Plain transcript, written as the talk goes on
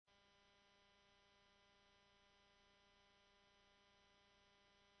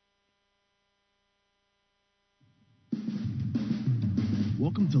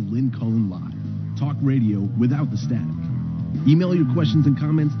Welcome to Lynn Cullen Live, talk radio without the static. Email your questions and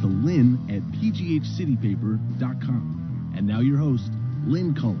comments to Lynn at pghcitypaper.com. And now your host,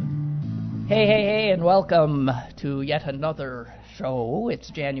 Lynn Cullen. Hey, and welcome to yet another show.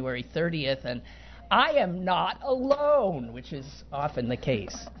 It's January 30th, and I am not alone, which is often the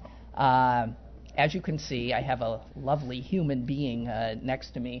case. As you can see, I have a lovely human being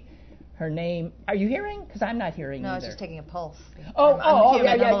next to me. Her name, are you hearing? Because I'm not hearing either. No, I was just taking a pulse. I'm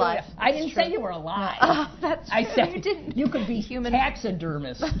alive. I didn't say you were alive. Oh, that's true. I said You didn't. you could be human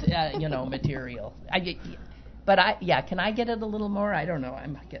taxidermist, material. Can I get it a little more? I don't know.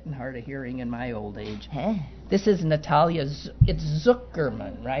 I'm getting hard of hearing in my old age. Huh? This is Natalia. It's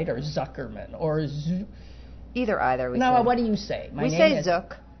Zukerman, right? Or Zuckerman? Or Either. No, what do you say? We say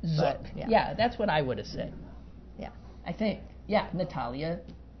Zook. Zook. Yeah, that's what I would have said. Yeah. I think. Yeah, Natalia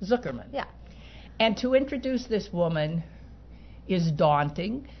Zukerman. Yeah. And to introduce this woman is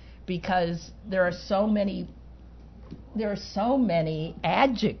daunting because there are so many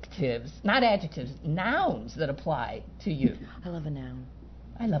nouns that apply to you. I love a noun.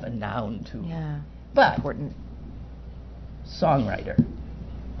 I love a noun too. Yeah. But important. Songwriter,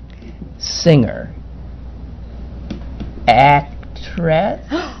 singer, actress.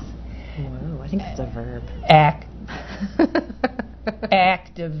 Whoa, I think it's a verb.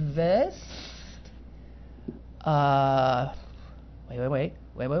 Activist. Wait.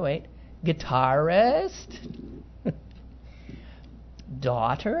 Guitarist.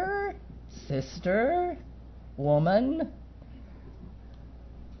 Daughter. Sister. Woman.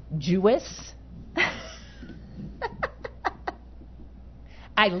 Jewess.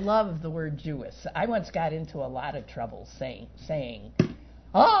 I love the word Jewess. I once got into a lot of trouble saying,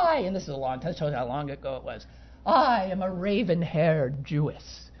 and this is a long time, shows how long ago it was, I am a raven-haired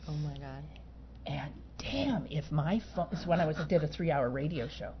Jewess. Oh my God. And damn, if my phone, this is when I did a 3-hour radio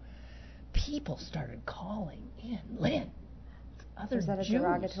show, people started calling in. Lynn, other Is that a Jews,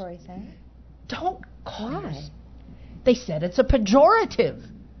 derogatory thing? don't call Why? us. They said it's a pejorative.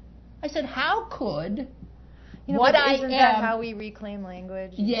 I said, how could what I isn't am... that how we reclaim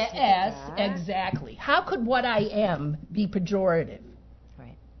language? Yes, exactly. How could what I am be pejorative?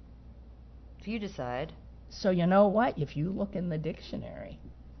 Right. If you decide. So you know what? If you look in the dictionary,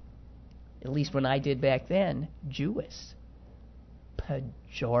 at least when I did back then, Jewess,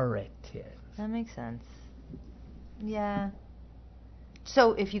 pejorative. That makes sense. Yeah.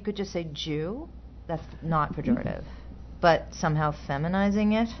 So if you could just say Jew, that's not pejorative. But somehow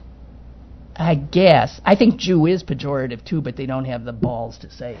feminizing it? I guess. I think Jew is pejorative too, but they don't have the balls to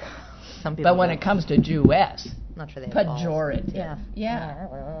say it. Some people But when don't. it comes to Jewess, Not sure they have balls. pejorative.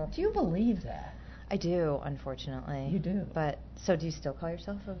 Yeah. Do you believe that? I do, unfortunately. You do. But, so do you still call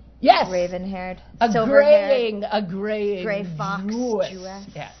yourself a Yes. raven-haired, A silver-haired, graying gray fox Jewess. Jewess?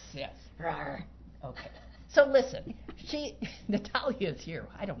 Yes. Rawr. Okay. So listen, Natalia is here.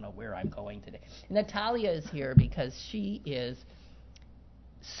 I don't know where I'm going today. Natalia is here because she is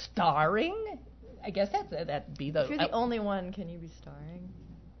starring. I guess that'd be the. If you're the only one, can you be starring?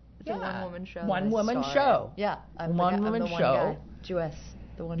 It's a one-woman show. One-woman show. Yeah. I'm One-woman the one show. Guy. Jewess.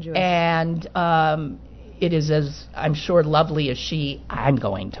 The one Jewess. And it is, as I'm sure, lovely as she. I'm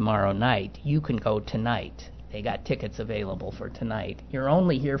going tomorrow night. You can go tonight. They got tickets available for tonight. You're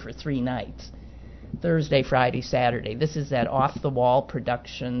only here for 3 nights. Thursday, Friday, Saturday. This is at Off the Wall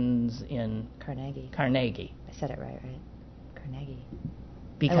Productions in Carnegie. I said it right? Carnegie.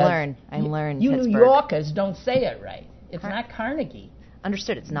 Because I learned you Pittsburgh. New Yorkers don't say it right. It's not Carnegie.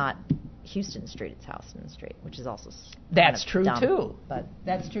 Understood. It's not Houston Street. It's Houston Street, which is also That's true dumb, too. But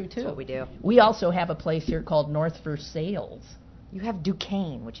that's true too. That's what we do. We also have a place here called North Versailles. You have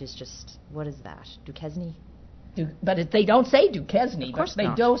Duquesne, which is just, what is that? Duquesne? But they don't say Duquesne. Of course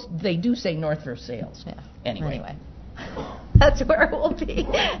but not. They do say North Versailles. Yeah. Anyway. That's where it will be.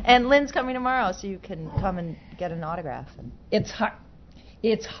 And Lynn's coming tomorrow, so you can come and get an autograph. It's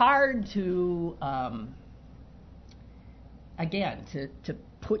hard to to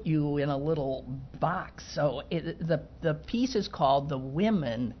put you in a little box. So the piece is called "The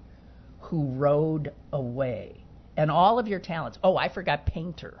Women Who Rode Away," and all of your talents. Oh, I forgot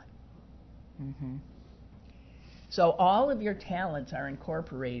painter. Mm-hmm. So all of your talents are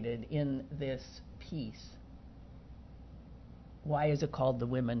incorporated in this piece. Why is it called "The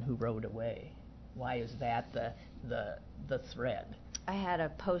Women Who Rode Away"? Why is that the thread? I had a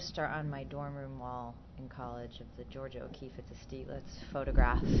poster on my dorm room wall in college of the Georgia O'Keeffe at the Stieglitz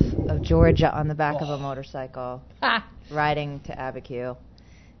photograph of Georgia on the back of a motorcycle riding to Abiquiu,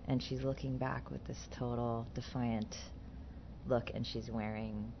 and she's looking back with this total defiant look, and she's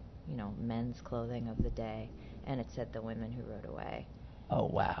wearing, men's clothing of the day, and it said "The Women Who Rode Away." Oh,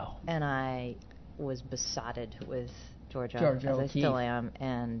 wow. And I was besotted with Georgia, Georgia as I O'Keeffe. still am,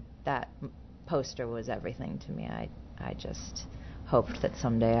 and that poster was everything to me. I just hoped that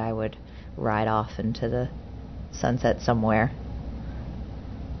someday I would ride off into the sunset somewhere.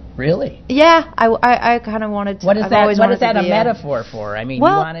 Really? Yeah, I kind of wanted to. What is I've that? always What wanted is that to a be metaphor for? I mean,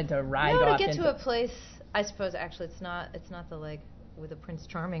 Well, you wanted to ride off to get into to a place. I suppose actually it's not the like with a Prince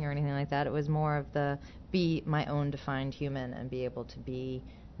Charming or anything like that. It was more of the be my own defined human and be able to be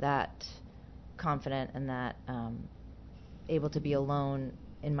that confident and that able to be alone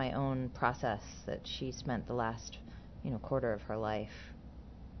in my own process that she spent the last quarter of her life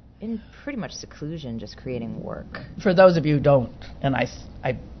in pretty much seclusion, just creating work. For those of you who don't, and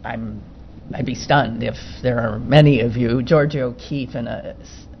I'd be stunned if there are many of you, Georgia O'Keeffe, an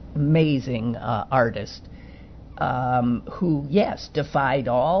amazing artist, who, yes, defied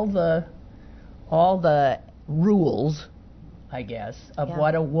all the rules, I guess, of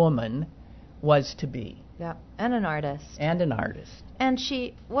what a woman was to be. Yeah, and an artist. And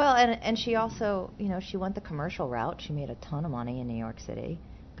she also, she went the commercial route. She made a ton of money in New York City,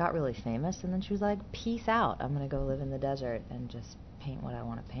 got really famous, and then she was like, peace out. I'm going to go live in the desert and just paint what I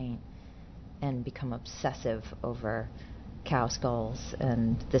want to paint and become obsessive over cow skulls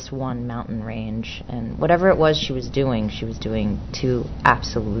and this one mountain range. And whatever it was she was doing to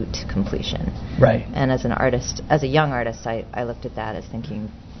absolute completion. Right. And as an artist, as a young artist, I looked at that as thinking,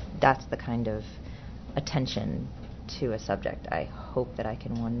 that's the kind of attention to a subject I hope that I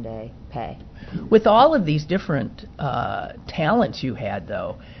can one day pay. With all of these different talents you had,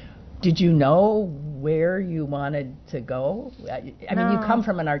 though, did you know where you wanted to go? I mean, you come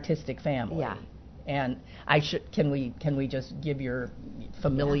from an artistic family. Yeah. And can we just give your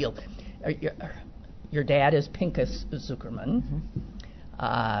familial? Your dad is Pinchas Zukerman,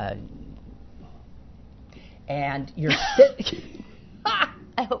 and your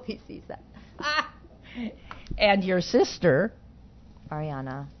I hope he sees that. And your sister,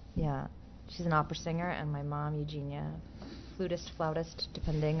 Ariana, yeah. She's an opera singer, and my mom, Eugenia, flutist, flautist,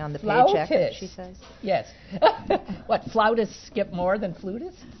 depending on the paycheck, she says. Yes. What, flautists skip more than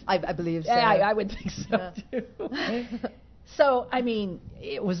flutists? I believe so. Yeah, I would think so, too. So, I mean,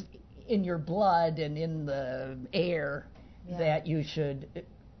 it was in your blood and in the air that you should...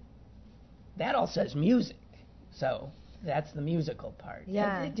 That all says music, so that's the musical part.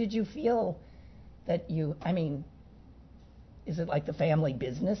 Yeah. Did you feel that is it like the family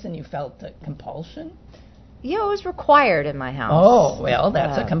business and you felt a compulsion? Yeah, it was required in my house. Oh, well,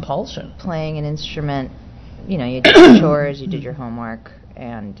 that's a compulsion. Playing an instrument, you did your chores, you did your homework,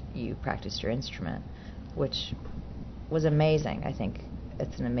 and you practiced your instrument, which was amazing. I think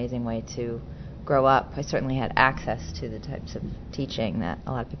it's an amazing way to grow up. I certainly had access to the types of teaching that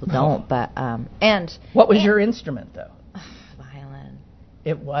a lot of people don't, but, and... What was your instrument, though? Violin.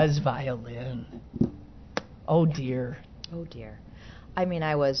 It was violin. Oh, dear. Oh, dear. I mean,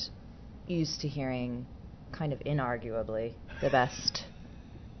 I was used to hearing kind of inarguably the best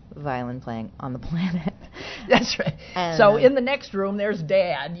violin playing on the planet. That's right. And, so in the next room, there's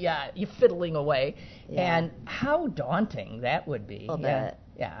Dad. Yeah, you're fiddling away. Yeah. And how daunting that would be. A little bit.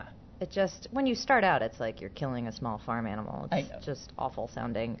 Yeah. It just, when you start out, it's like you're killing a small farm animal. I know. It's just awful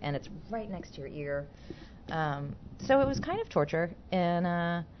sounding, and it's right next to your ear. So it was kind of torture. And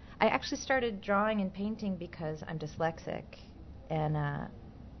I actually started drawing and painting because I'm dyslexic. And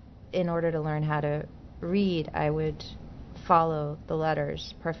in order to learn how to read, I would follow the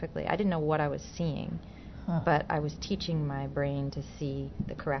letters perfectly. I didn't know what I was seeing, but I was teaching my brain to see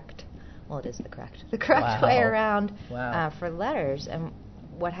the correct way around for letters. And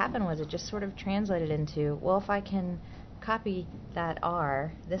what happened was it just sort of translated into, well, if I can copy that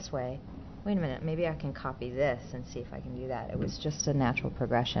R this way, wait a minute, maybe I can copy this and see if I can do that. It was just a natural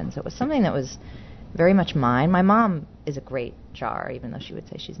progression. So it was something that was very much mine. My mom is a great drawer, even though she would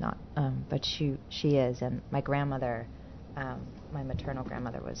say she's not, but she is. And my grandmother, my maternal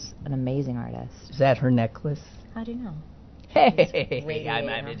grandmother, was an amazing artist. Is that her necklace? How do you know? Hey,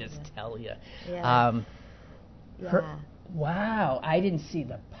 I may just tell you. Yeah. Wow, I didn't see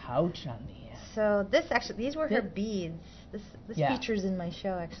the pouch on the end. So these were her beads. This features in my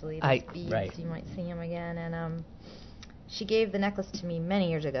show, actually. These beads, right. You might see them again. And she gave the necklace to me many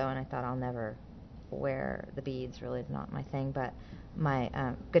years ago, and I thought I'll never wear the beads. Really, it's not my thing. But my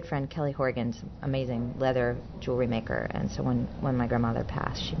good friend Kelly Horgan's amazing leather jewelry maker, and so when my grandmother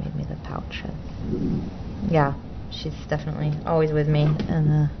passed, she made me the pouch. And yeah, she's definitely always with me,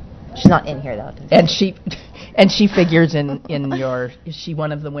 and she's not in here though. And she figures in your. Is she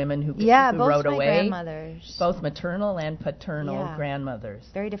one of the women who wrote both away? My grandmothers. Both maternal and paternal grandmothers.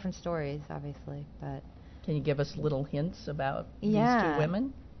 Very different stories, obviously, but Can you give us little hints about these Yeah. two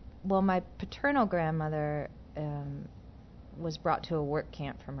women? Well, my paternal grandmother was brought to a work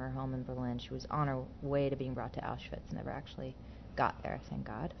camp from her home in Berlin. She was on her way to being brought to Auschwitz, never actually got there, thank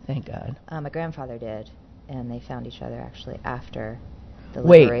God. Thank God. My grandfather did, and they found each other actually after the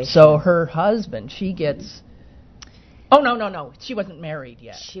Wait, liberation. so her husband, she gets... Oh, no. She wasn't married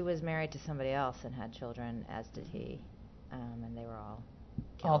yet. She was married to somebody else and had children, as did he, and they were all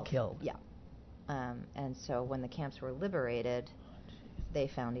killed. All killed. Yeah. And so when the camps were liberated, they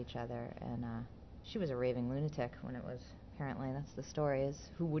found each other, and she was a raving lunatic when it was, apparently, that's the story, is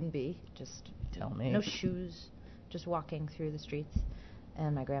who wouldn't be, just Tell me. no shoes, just walking through the streets.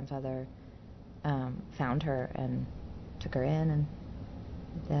 And my grandfather found her and took her in,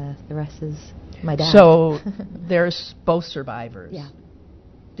 and the rest is my dad. So there's both survivors. Yeah.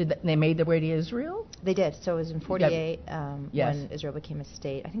 Did they made their way to Israel? They did. So it was in 48 Yes. when Israel became a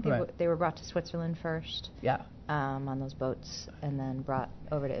state. I think Right. they were brought to Switzerland first Yeah. on those boats, and then brought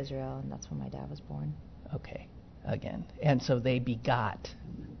over to Israel, and that's when my dad was born. Okay. Again. And so they begot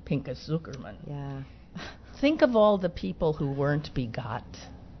Pinchas Zukerman. Yeah. Think of all the people who weren't begot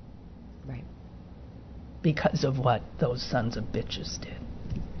Right. because of what those sons of bitches did.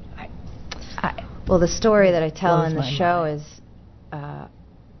 Well, the story that I tell Blows in the my show mind.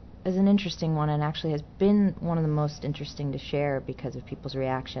 is an interesting one, and actually has been one of the most interesting to share because of people's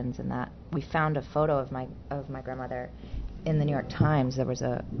reactions. And that we found a photo of my grandmother in the New York Times. There was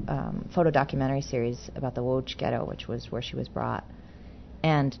a photo documentary series about the Łódź ghetto, which was where she was brought.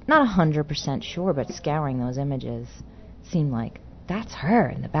 And not 100% sure, but scouring those images seemed like that's her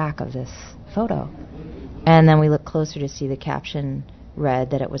in the back of this photo. And then we looked closer to see the caption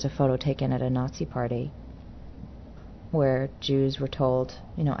read that it was a photo taken at a Nazi party where Jews were told,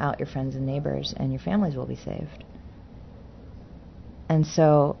 out your friends and neighbors and your families will be saved. And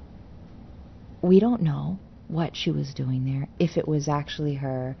so we don't know what she was doing there, if it was actually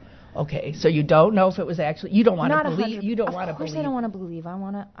her. Okay, so you don't know if it was actually... You don't want Not to believe... You don't want to Of course believe... I don't want to believe. I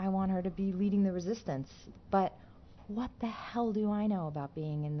want her to be leading the resistance. But what the hell do I know about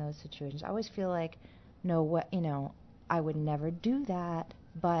being in those situations? I always feel like, I would never do that.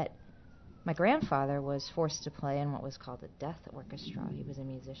 But my grandfather was forced to play in what was called a death orchestra. He was a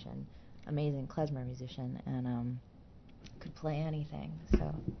musician, amazing klezmer musician, and could play anything.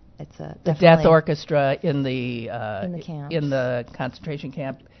 So it's a The death orchestra in the camps. in the concentration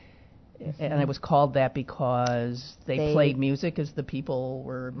camp, and it was called that because they played music as the people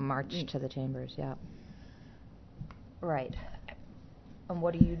were marched to the chambers. Yeah. Right. And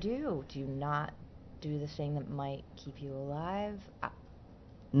what do? Do you not do the thing that might keep you alive?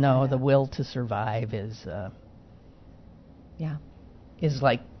 No, the will to survive is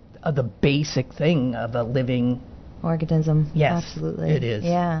like the basic thing of a living organism. Yes, absolutely, it is.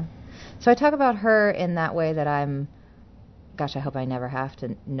 Yeah. So I talk about her in that way that I hope I never have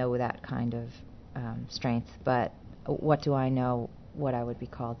to know that kind of strength. But what do I know? What I would be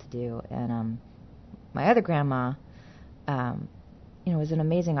called to do? And my other grandma, was an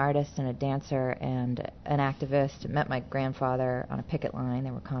amazing artist and a dancer and an activist. Met my grandfather on a picket line.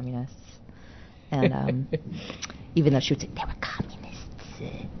 They were communists. And even though she would say, they were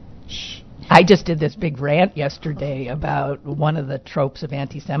communists, shh. I just did this big rant yesterday about one of the tropes of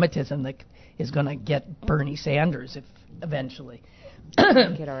anti-Semitism that is going to get Bernie Sanders eventually. I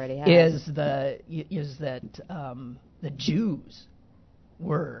think it already has. Is that the Jews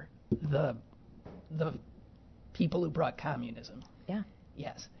were the people who brought communism. Yeah.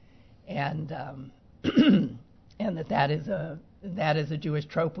 Yes, and and that is a Jewish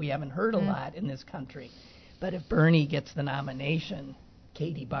trope we haven't heard a lot in this country. But if Bernie gets the nomination,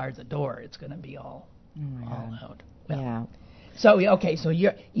 Katie bars the door. It's going to be all out. Well,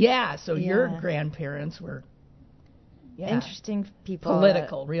 yeah. So your grandparents were interesting people.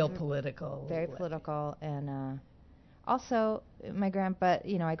 Political, real political. Very political, and also my grandpa.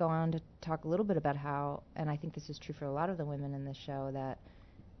 I go on to talk a little bit about how, and I think this is true for a lot of the women in the show, that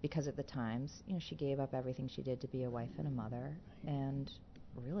because at the times, she gave up everything she did to be a wife and a mother, and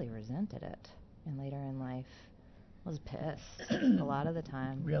really resented it, and later in life was pissed a lot of the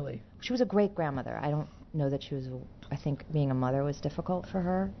time. Really? She was a great grandmother. I don't know that she was... I think being a mother was difficult for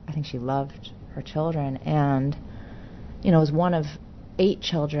her. I think she loved her children, and, was one of 8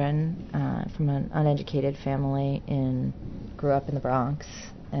 children from an uneducated family grew up in the Bronx,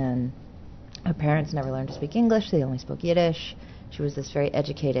 and her parents never learned to speak English. They only spoke Yiddish. She was this very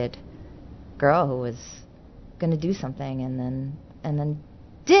educated girl who was going to do something, and then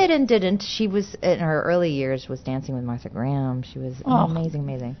did and didn't. She was, in her early years, was dancing with Martha Graham. She was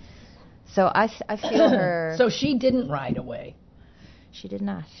amazing. So I feel her... So she didn't ride away. She did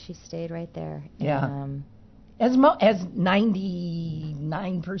not. She stayed right there. Yeah. And, as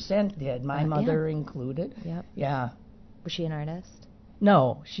 99% did, my mother included. Yep. Yeah. Was she an artist?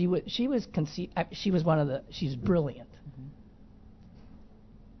 No, she was one of the. She's brilliant. Mm-hmm.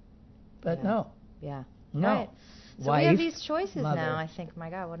 But no. Yeah. No. Right. So Wife, we have these choices mother. now. I think, my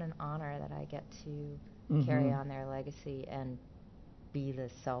God, what an honor that I get to carry on their legacy and be the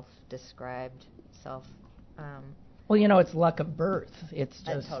self-described self. Well, it's luck of birth. It's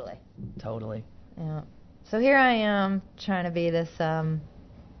just totally. Yeah. So here I am trying to be this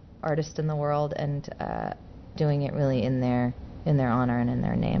artist in the world and doing it really in their honor and in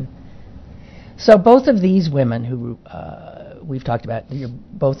their name. So both of these women who we've talked about,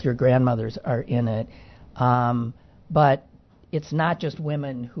 both your grandmothers are in it, but it's not just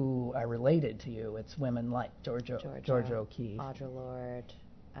women who are related to you. It's women like Georgia O'Keeffe, Audre Lorde.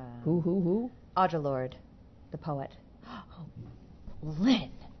 Who? Audre Lorde, the poet. Oh, Lynn.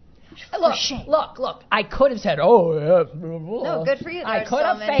 Look. I could have said, oh, yeah. No, good for you. I could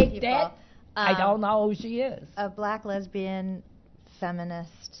have faked it. I don't know who she is. A black lesbian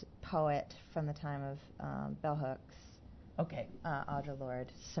feminist poet from the time of bell hooks. Okay. Audre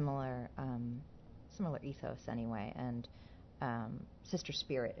Lorde, similar ethos anyway, and Sister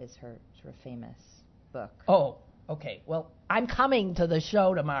Spirit is her sort of famous book. Oh, okay. Well, I'm coming to the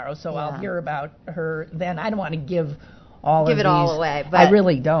show tomorrow, so I'll hear about her then. I don't want to give it all away, but I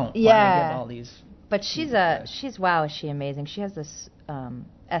really don't want to give all these. But she's wow, is she amazing. She has this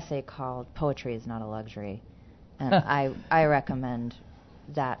essay called "Poetry is Not a Luxury," and I recommend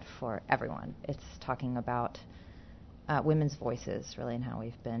that for everyone. It's talking about women's voices, really, and how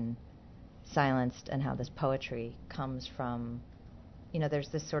we've been silenced, and how this poetry comes from. There's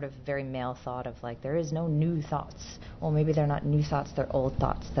this sort of very male thought of like, there is no new thoughts. Well, maybe they're not new thoughts, they're old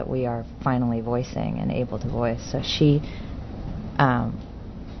thoughts that we are finally voicing and able to voice. So she,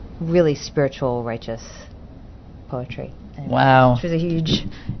 really spiritual, righteous poetry. And wow. She was a huge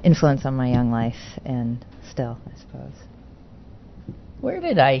influence on my young life, and still, I suppose. Where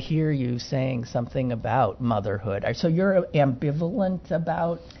did I hear you saying something about motherhood? So you're ambivalent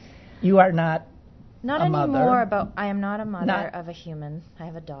about, you are not Not anymore. I am not a mother of a human. I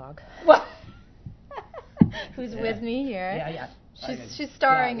have a dog. What? Who's with me here? Yeah. She's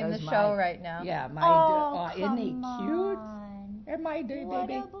starring in the show right now. Yeah, isn't he cute? Am I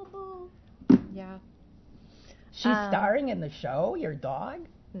baby? Yeah. She's starring in the show, your dog?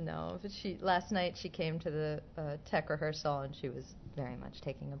 No, but last night she came to the tech rehearsal and she was very much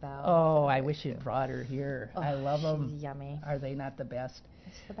taking a bow. Oh, I wish you'd brought her here. I love them. She's yummy. Are they not the best?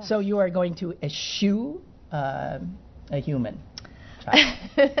 It's the best. So you are going to eschew a human child.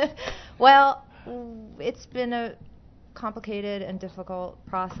 Well, it's been a complicated and difficult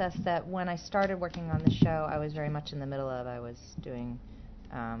process that when I started working on the show, I was very much in the middle of. I was doing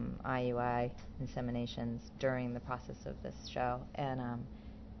IUI inseminations during the process of this show, and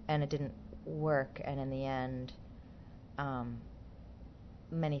it didn't work. And in the end,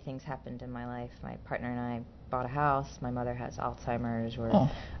 many things happened in my life. My partner and I bought a house. My mother has Alzheimer's.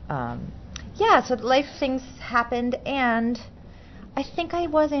 So life things happened, and I think I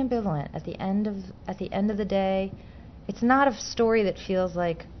was ambivalent at the end of the day. It's not a story that feels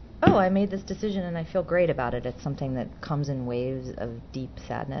like, oh, I made this decision and I feel great about it. It's something that comes in waves of deep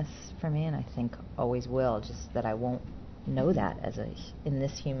sadness for me, and I think always will. Just that I won't know that in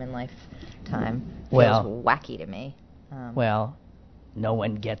this human lifetime. Feels wacky to me. No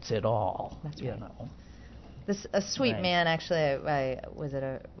one gets it all. That's right. A sweet man, actually. I was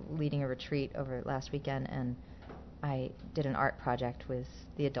leading a retreat over last weekend, and I did an art project with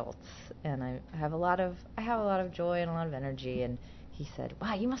the adults, and I have a lot of joy and a lot of energy. And he said,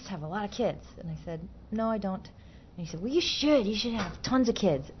 "Wow, you must have a lot of kids." And I said, "No, I don't." And he said, "Well, you should have tons of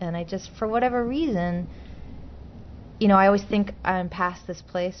kids." And I just, for whatever reason, I always think I'm past this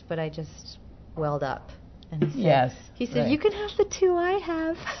place, but I just welled up. And he said, "You can have the two I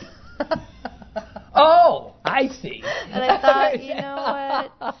have." Oh, I see. And I thought, you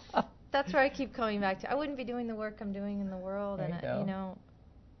know what? That's where I keep coming back to. I wouldn't be doing the work I'm doing in the world,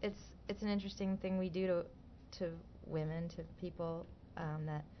 it's an interesting thing we do to women, to people,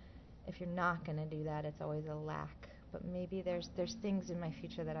 that if you're not going to do that, it's always a lack. But maybe there's things in my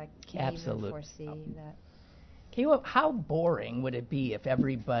future that I can't even foresee. How boring would it be if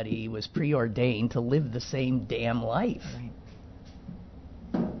everybody was preordained to live the same damn life? Right.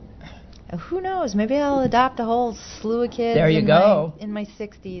 Who knows? Maybe I'll adopt a whole slew of kids. There you go. In my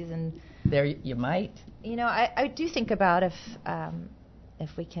 60s, and there you might. I do think about if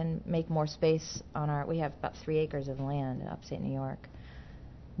we can make more space we have about 3 acres of land in upstate New York.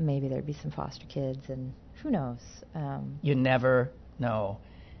 Maybe there'd be some foster kids, and who knows? You never No.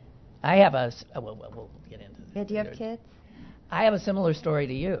 I have we'll get into this. Yeah, do you have kids? I have a similar story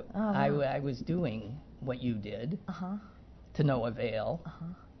to you. Oh, wow. I was doing what you did Uh-huh. to no avail. Uh-huh.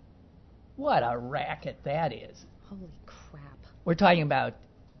 What a racket that is. Holy crap. We're talking about,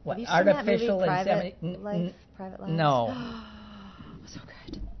 what, Have you seen artificial that movie, insemination? Private Lives? No. So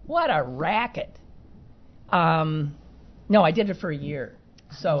good. What a racket. No, I did it for a year.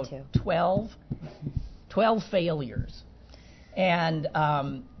 So Me too. 12 failures. And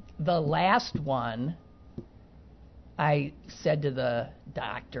the last one, I said to the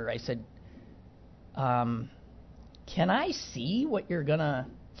doctor, I said, can I see what you're gonna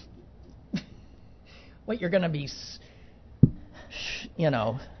be,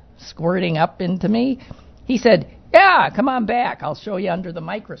 squirting up into me? He said, yeah, come on back. I'll show you under the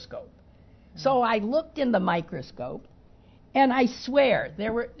microscope. So I looked in the microscope, and I swear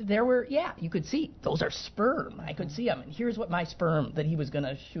there were, you could see, those are sperm. I could see them. And here's what my sperm that he was going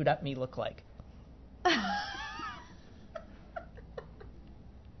to shoot at me looked like.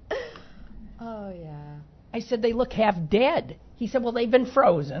 Oh, yeah. I said, they look half dead. He said, well, they've been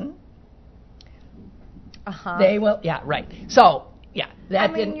frozen. Uh-huh. They will, yeah, right. So, yeah.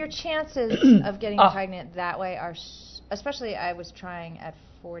 That your chances of getting pregnant that way are, especially I was trying at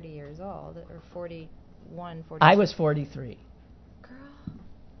 40 years old, or 41, 42. I was 43. Girl,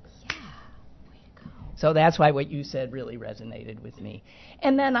 yeah, way to go. So that's why what you said really resonated with me.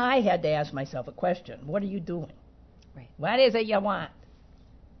 And then I had to ask myself a question. What are you doing? Right. What is it you want?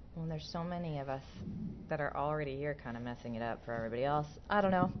 Well, there's so many of us that are already here kind of messing it up for everybody else. I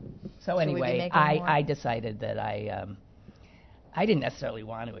don't know. So anyway, I decided that I didn't necessarily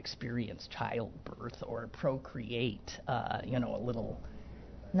want to experience childbirth or procreate, a little,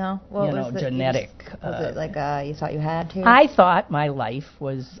 no? What was genetic. Was it like you thought you had to? I thought my life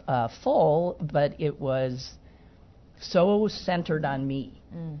was full, but it was so centered on me.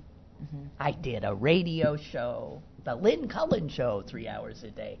 Mm-hmm. I did a radio show, the Lynn show, 3 hours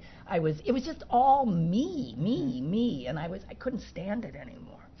a day. It was just all me, and I couldn't stand it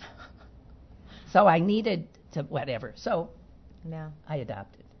anymore. So I needed to whatever. So yeah, I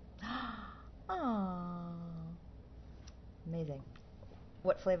adopted. Oh, amazing.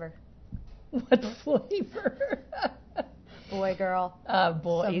 What flavor? What flavor? Boy, girl.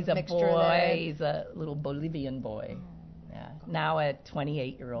 Boy. Some He's a mixture boy. there. He's a little Bolivian boy. Yeah. Now a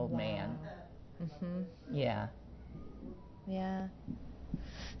 28-year-old man. Mm-hmm. Yeah. Yeah.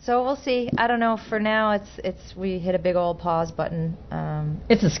 So we'll see. I don't know. For now, it's we hit a big old pause button.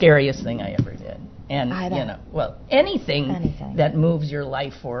 It's the scariest thing I ever did. And anything that moves your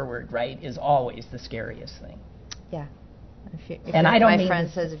life forward, right, is always the scariest thing. Yeah. My friend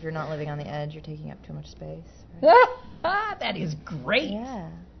says if you're not living on the edge, you're taking up too much space. Right? That is great. Yeah.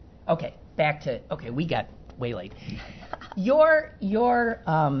 Okay, we got way late. Your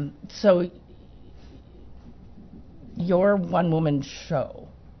one-woman show.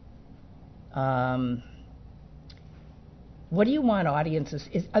 What do you want audiences?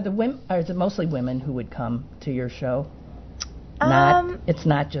 Are it mostly women who would come to your show? It's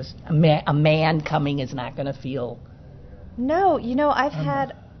not just a man coming is not going to feel. No, I've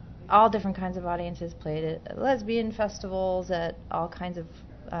had all different kinds of audiences, played at lesbian festivals, at all kinds of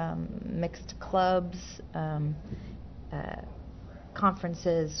mixed clubs,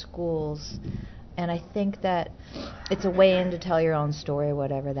 conferences, schools. And I think that it's a way in to tell your own story,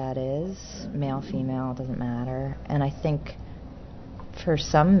 whatever that is, male, female, doesn't matter. And I think for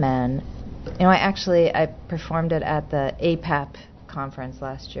some men, I performed it at the APAP conference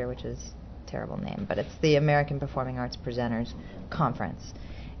last year, which is a terrible name, but it's the American Performing Arts Presenters Conference.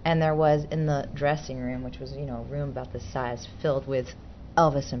 And there was, in the dressing room, which was, a room about this size, filled with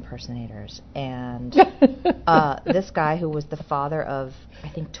Elvis impersonators. And this guy who was the father of, I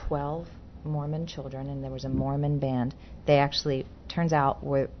think, 12 Mormon children, and there was a Mormon band. They actually, turns out,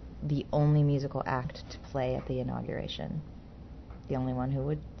 were the only musical act to play at the inauguration. The only one who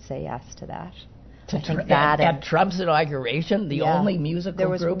would say yes to that. At Trump's inauguration, the only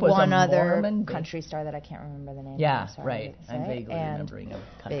musical group was a Mormon. There was one other country star that I can't remember the name. Yeah, of. right. I'm vaguely remembering a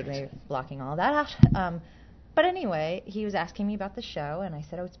country. Vaguely blocking all that out. But anyway, he was asking me about the show, and I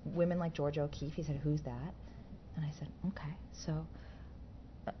said, it's women like Georgia O'Keeffe. He said, who's that? And I said, okay, so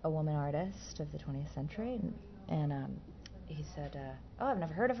a woman artist of the 20th century. And he said, I've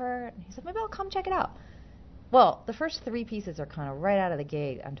never heard of her. And he said, maybe I'll come check it out. Well, the first 3 pieces are kind of right out of the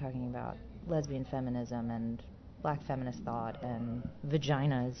gate. I'm talking about lesbian feminism and black feminist thought and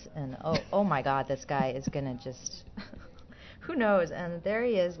vaginas. And oh my God, this guy is going to just, who knows? And there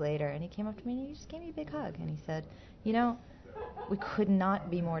he is later. And he came up to me and he just gave me a big hug. And he said, we could not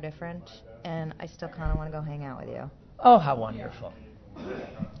be more different. And I still kind of want to go hang out with you. Oh, how wonderful.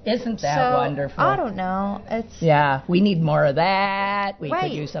 Isn't that wonderful? I don't know. Yeah, we need more of that. We Right.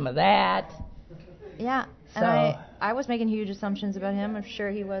 could use some of that. Yeah. So And I was making huge assumptions about him. I'm sure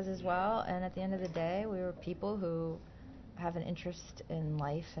he was as well. And at the end of the day, we were people who have an interest in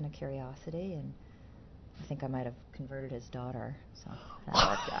life and a curiosity. And I think I might have converted his daughter. So that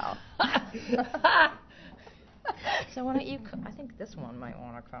worked out. So why don't you? I think this one might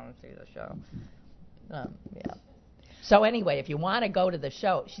want to come and see the show. Yeah. So anyway, if you want to go to the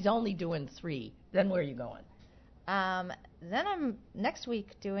show, she's only doing 3. Then where are you going? Then I'm next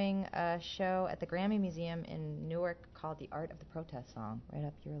week doing a show at the Grammy Museum in Newark called The Art of the Protest Song, right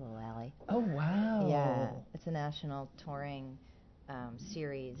up your little alley. Oh, wow. Yeah, it's a national touring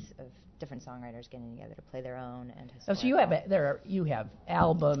series of different songwriters getting together to play their own and historical. So you have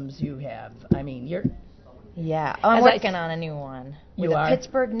albums, you're... Yeah, I'm working on a new one with a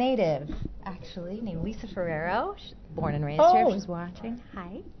Pittsburgh native, actually, named Lisa Ferrero. She's born and raised here. She's watching.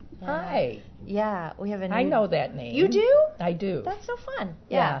 Hi. Hi. Yeah, we have a new... I know that name. You do? I do. That's so fun.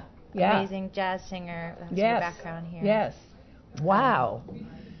 Yeah. Amazing jazz singer. That's your background here. Yes. Wow.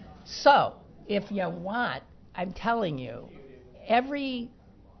 So, if you want, I'm telling you, every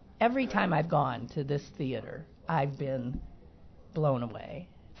time I've gone to this theater, I've been blown away,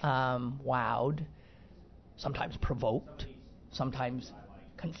 wowed, sometimes provoked, sometimes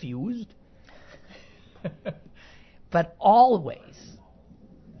confused, but always.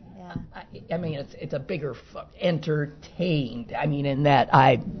 I mean, it's a bigger entertained. I mean, in that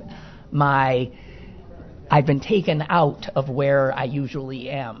I've been taken out of where I usually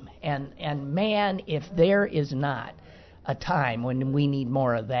am, and man, if there is not a time when we need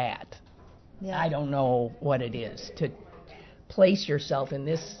more of that, I don't know what it is. To place yourself in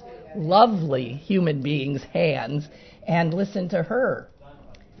this lovely human being's hands and listen to her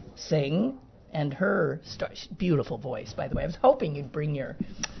sing and her beautiful voice. By the way, I was hoping you'd bring your.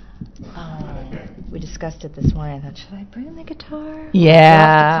 We discussed it this morning. I thought, should I bring the guitar?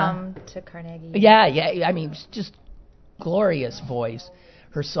 Yeah. Come to Carnegie. Yeah. I mean, just glorious voice.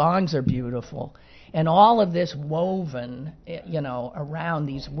 Her songs are beautiful, and all of this woven, around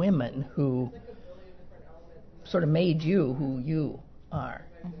these women who sort of made you who you are.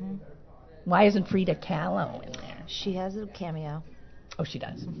 Mm-hmm. Why isn't Frida Kahlo in there? She has a cameo. Oh, she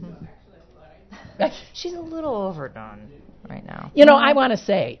does. Mm-hmm. She's a little overdone right now. I want to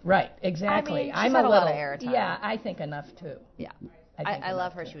say, right, exactly. I mean, she's had a lot of airtime. Yeah, I think enough too. Yeah, I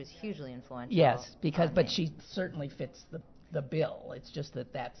love her. She was hugely influential. Yes, but she certainly fits the bill. It's just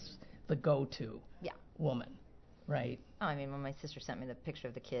that's the go-to woman, right? Oh, I mean, when my sister sent me the picture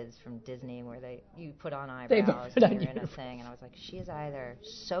of the kids from Disney where you put on eyebrows and you're in a thing, and I was like, she is either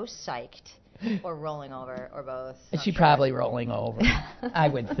so psyched or rolling over or both. She's probably rolling over. I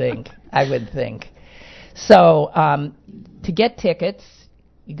would think. So, to get tickets,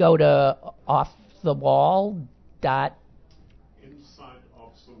 you go to offthewall.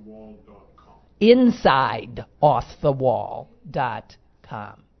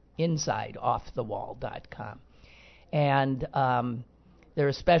 InsideOffTheWall.com. InsideOffTheWall.com. And there are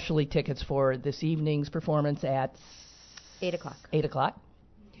especially tickets for this evening's performance at 8 o'clock. 8 o'clock.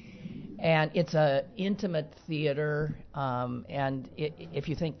 And it's a intimate theater. And if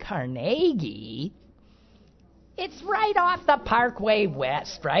you think Carnegie, it's right off the Parkway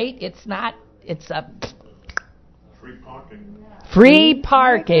West, right? It's a... Free parking. Free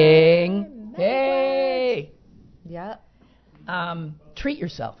parking. Hey. Yeah. Treat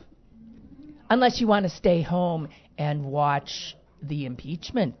yourself. Unless you want to stay home and watch the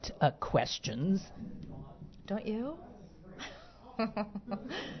impeachment questions. Don't you?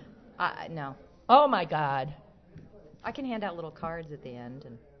 No. Oh, my God. I can hand out little cards at the end.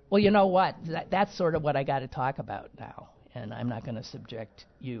 Well, you know what? That's sort of what I got to talk about now. And I'm not going to subject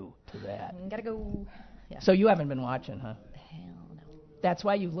you to that. Gotta go. Yeah. So you haven't been watching, huh? Hell no. That's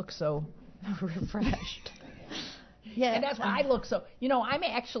why you look so refreshed. Yeah. And that's why I look so... I'm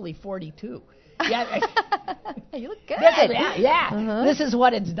actually 42. Yeah. You look good. Yeah. Uh-huh. This is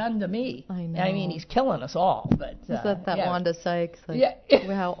what it's done to me. I know. I mean, he's killing us all. But is that Wanda Sykes?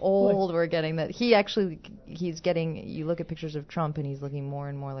 How old we're getting. That he's getting... You look at pictures of Trump, and he's looking more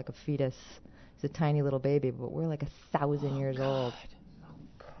and more like a fetus. He's a tiny little baby, but we're like 1,000 years old.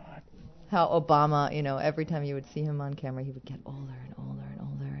 How Obama, every time you would see him on camera, he would get older and older and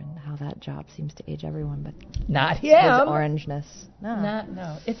older, and how that job seems to age everyone, but not him. His orangeness.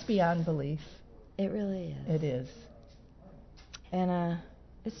 No. It's beyond belief. It really is. It is. And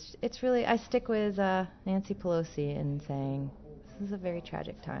it's really, I stick with Nancy Pelosi in saying this is a very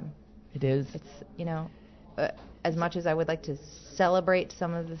tragic time. It is. It's, as much as I would like to celebrate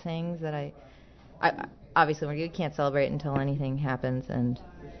some of the things that I Obviously, we can't celebrate until anything happens, and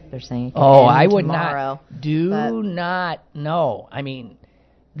they're saying it can I end would tomorrow. not. No. I mean,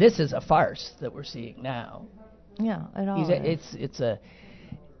 this is a farce that we're seeing now. Yeah, it all is. It's a,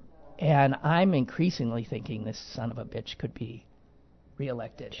 and I'm increasingly thinking this son of a bitch could be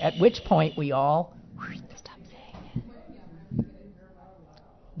reelected. At which point we all Stop saying it.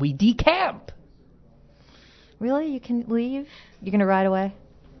 we decamp. Really? You can leave? You're gonna ride away?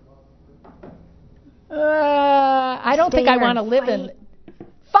 I don't think I want to live in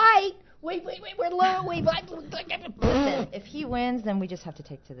fight. Wait, we're low. Listen, if he wins, then we just have to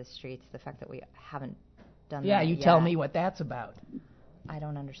take to the streets. The fact that we haven't done that Yeah, you yet. tell me what that's about. I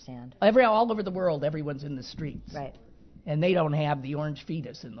don't understand. All over the world, everyone's in the streets. Right. And they don't have the orange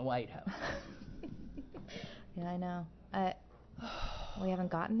fetus in the White House. Yeah, I know. We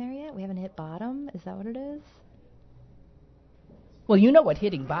haven't gotten there yet? We haven't hit bottom? Is that what it is? Well, you know what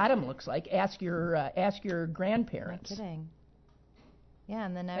hitting bottom looks like. Ask your grandparents. Not kidding. Yeah,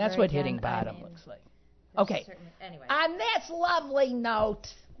 and then That's what hitting bottom looks like. Okay. Anyway. On this lovely note,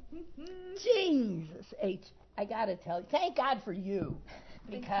 Jesus H, I gotta tell you, thank God for you,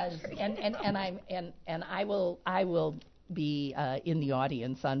 because I will be in the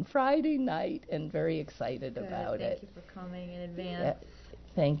audience on Friday night and very excited about it. Thank you for coming in advance.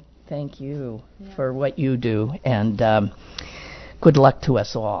 Thank you for what you do, and good luck to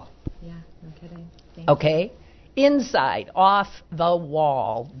us all. Yeah, no kidding. Okay?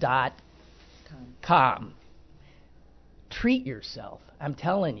 InsideOffTheWall.com. Treat yourself. I'm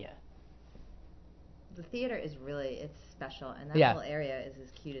telling you. The theater is it's special, and that whole area is as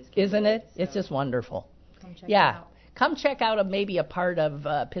cute as can Isn't be, it? So It's just wonderful. come check it out. Come check out maybe a part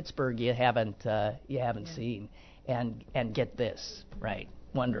of Pittsburgh you haven't seen, and get this right.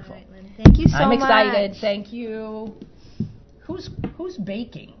 Wonderful. All right, Lynn. Thank you so much. I'm excited. Thank you. Who's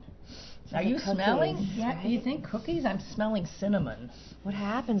baking? Are you cookies, smelling? Yeah. right? Do you think cookies? I'm smelling cinnamon. What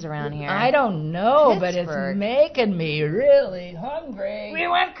happens around here? I don't know, but Pittsburgh. it's making me really hungry. We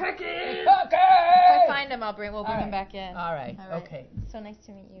want cookies. Cookies. If I find him, we'll bring him back in. All right. Okay. So nice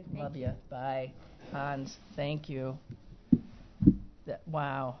to meet you. Love you. Bye. Hans, thank you.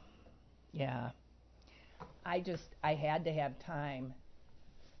 Wow. Yeah. I had to have time.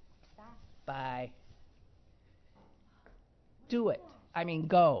 Bye. Do it. I mean,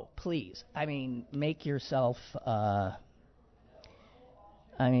 go, please. I mean, make yourself,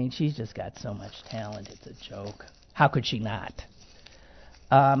 she's just got so much talent, it's a joke. How could she not?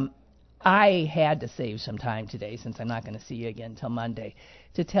 I had to save some time today, since I'm not going to see you again till Monday,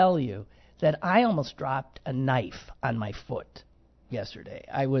 to tell you that I almost dropped a knife on my foot yesterday.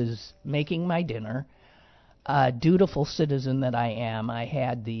 I was making my dinner. Dutiful citizen that I am, I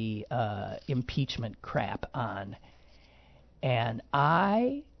had the impeachment crap on. And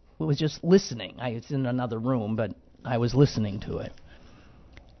I was just listening. I was in another room, but I was listening to it.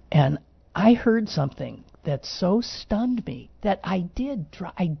 And I heard something that so stunned me that I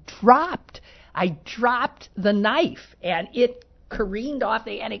dropped the knife, and it careened off,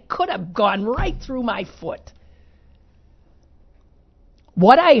 and it could have gone right through my foot.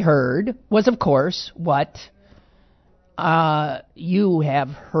 What I heard was, of course, what you have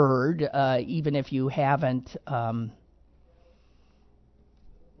heard, even if you haven't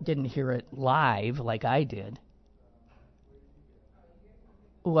didn't hear it live like I did,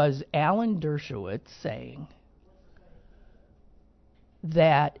 was Alan Dershowitz saying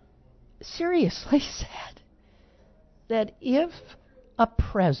that, seriously said, that if a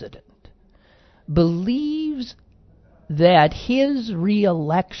president believes that his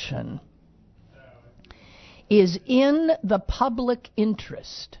re-election is in the public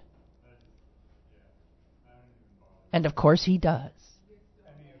interest, and of course he does,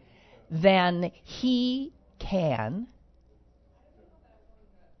 then he can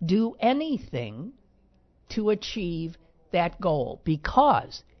do anything to achieve that goal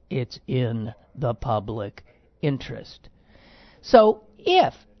because it's in the public interest. So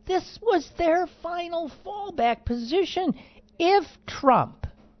if this was their final fallback position, if Trump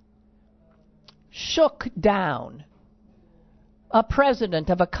shook down a president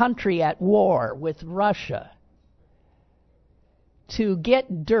of a country at war with Russia to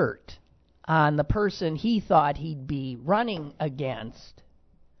get dirt on the person he thought he'd be running against,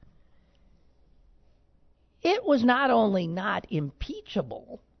 it was not only not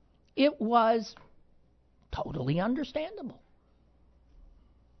impeachable, it was totally understandable.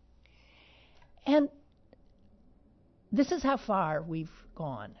 And this is how far we've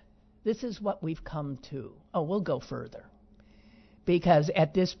gone. This is what we've come to. Oh, we'll go further. Because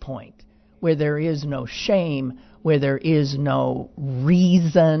at this point, where there is no shame, where there is no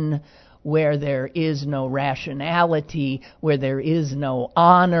reason, where there is no rationality, where there is no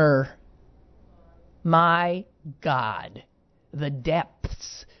honor. My God, the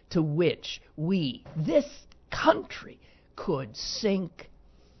depths to which we, this country, could sink.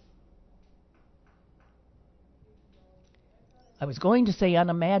 I was going to say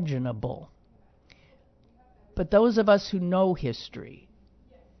unimaginable, but those of us who know history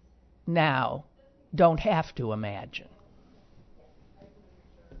now don't have to imagine.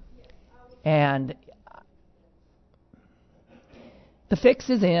 And the fix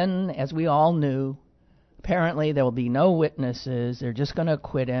is in, as we all knew. Apparently there will be no witnesses. They're just going to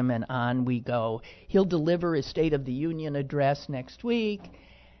acquit him, and on we go. He'll deliver his State of the Union address next week,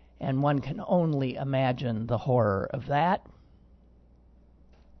 and one can only imagine the horror of that.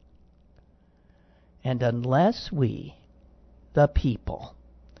 And unless we, the people,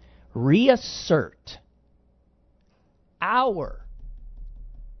 reassert our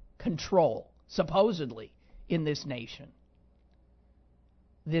control, supposedly, in this nation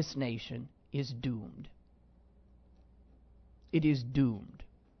is doomed. It is doomed.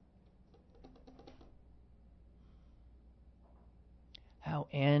 How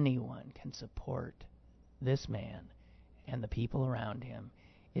anyone can support this man and the people around him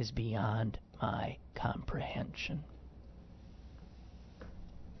is beyond my comprehension.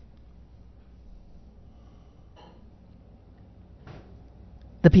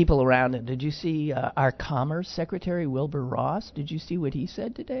 The people around him. Did you see our Commerce Secretary Wilbur Ross? Did you see what he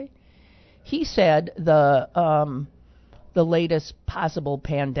said today? He said the latest possible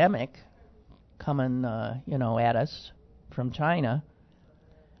pandemic coming, at us from China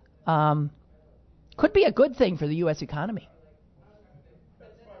could be a good thing for the U.S. economy.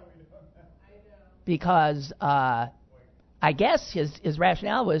 Because I guess his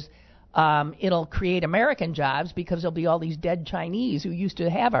rationale was it'll create American jobs because there'll be all these dead Chinese who used to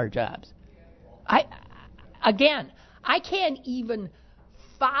have our jobs. I can't even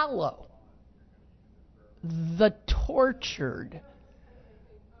follow the tortured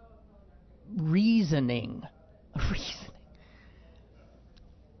reasoning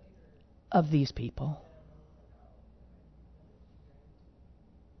of these people.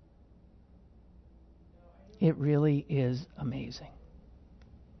 It really is amazing.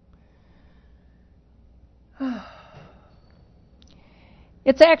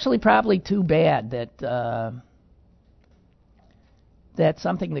 It's actually probably too bad that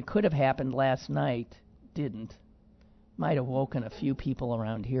something that could have happened last night didn't. Might have woken a few people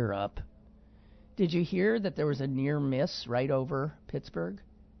around here up. Did you hear that there was a near miss right over Pittsburgh?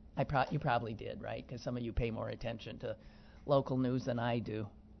 You probably did, right? Because some of you pay more attention to local news than I do.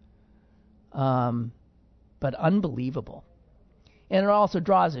 But unbelievable. And it also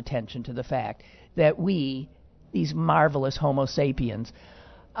draws attention to the fact that we, these marvelous Homo sapiens,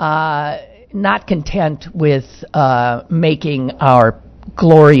 not content with making our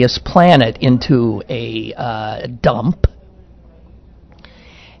glorious planet into a dump,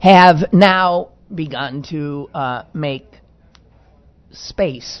 have now begun to make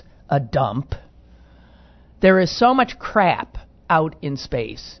space a dump. There is so much crap out in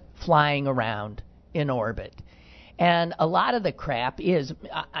space, flying around in orbit. And a lot of the crap is,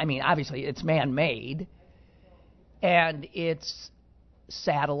 obviously it's man-made, and it's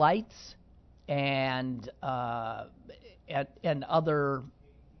satellites and other,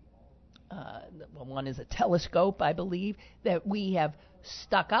 one is a telescope, I believe, that we have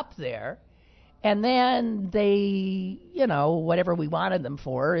stuck up there. And then they, whatever we wanted them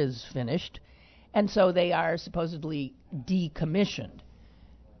for is finished. And so they are supposedly decommissioned.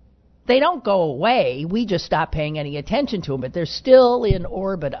 They don't go away. We just stop paying any attention to them, but they're still in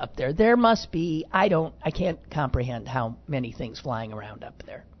orbit up there. There must be, I can't comprehend how many things flying around up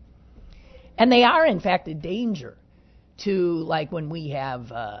there. And they are, in fact, a danger to, like, when we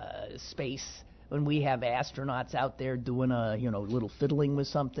have space, when we have astronauts out there doing a little fiddling with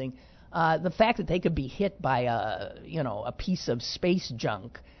something. The fact that they could be hit by a piece of space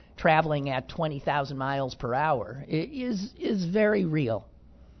junk traveling at 20,000 miles per hour is very real.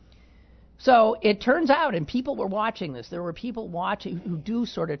 So it turns out, and people were watching this, there were people watching who do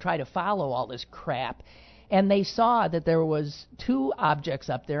sort of try to follow all this crap, and they saw that there was two objects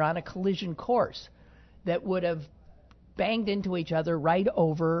up there on a collision course that would have banged into each other right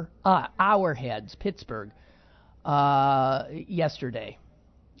over our heads, Pittsburgh, yesterday,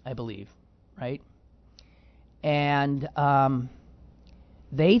 I believe, right? And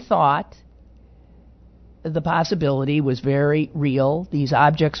they thought the possibility was very real. These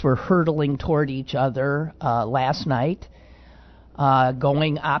objects were hurtling toward each other last night,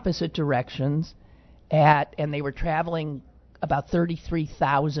 going opposite directions, and they were traveling about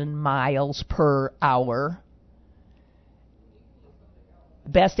 33,000 miles per hour.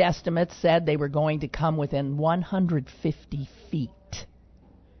 Best estimates said they were going to come within 150 feet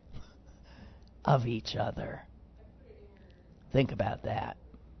of each other. Think about that.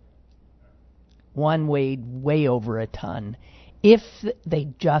 One weighed way over a ton. If they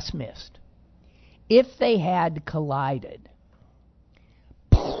just missed, if they had collided,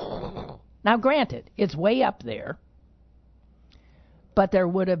 now granted, it's way up there, but there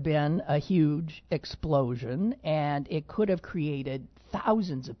would have been a huge explosion, and it could have created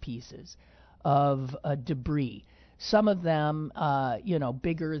thousands of pieces of debris. Some of them,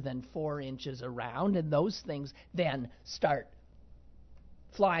 bigger than 4 inches around, and those things then start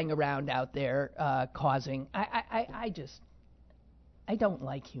flying around out there, causing. I don't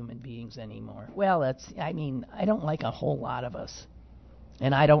like human beings anymore. Well, I don't like a whole lot of us,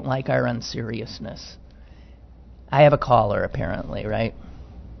 and I don't like our unseriousness. I have a caller, apparently, right?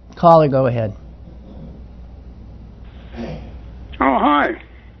 Caller, go ahead. Oh, hi.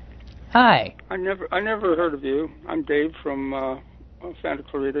 Hi. I never heard of you. I'm Dave from Santa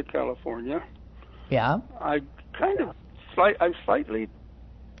Clarita, California. Yeah. I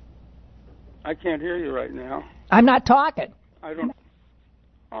can't hear you right now. I'm not talking. I don't.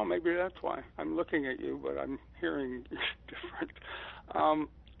 Oh, maybe that's why. I'm looking at you, but I'm hearing different.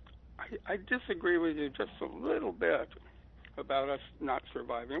 I disagree with you just a little bit about us not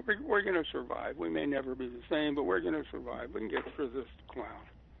surviving. We're going to survive. We may never be the same, but we're going to survive. We can get through this clown.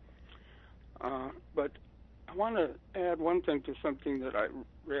 But I want to add one thing to something that I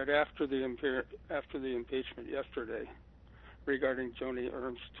read after the impeachment yesterday regarding Joni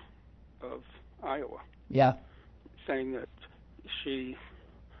Ernst of Iowa. Yeah. Saying that she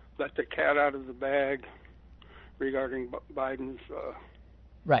let the cat out of the bag regarding Biden's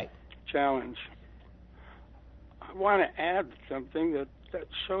challenge. I want to add something that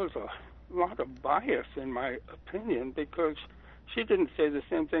shows a lot of bias, in my opinion, because she didn't say the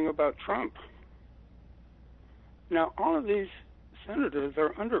same thing about Trump. Now, all of these senators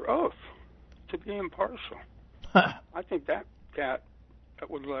are under oath to be impartial. Huh. I think that cat that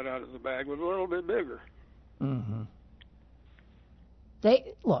was let out of the bag was a little bit bigger. Mm-hmm.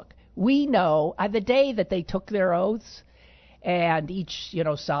 We know the day that they took their oaths and each,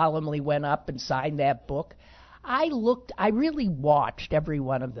 solemnly went up and signed that book, I really watched every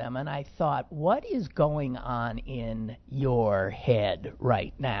one of them, and I thought, what is going on in your head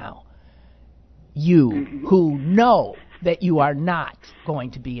right now? You who know that you are not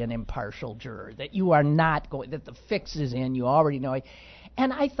going to be an impartial juror, that you are not that the fix is in, you already know it.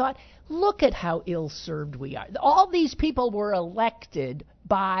 And I thought, look at how ill-served we are. All these people were elected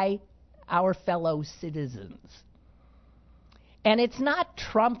by our fellow citizens. And it's not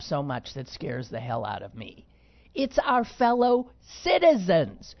Trump so much that scares the hell out of me. It's our fellow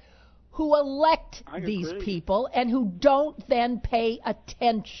citizens who elect these people and who don't then pay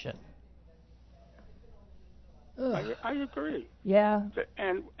attention. I agree. Yeah.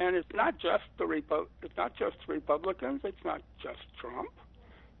 And it's not just it's not just Republicans. It's not just Trump.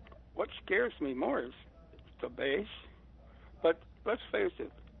 What scares me more is the base. But let's face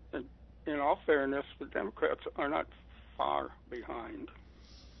it. In all fairness, the Democrats are not far behind.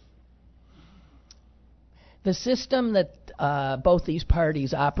 The system that both these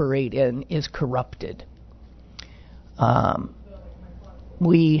parties operate in is corrupted.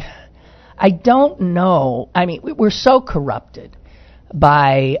 I don't know. I mean, we're so corrupted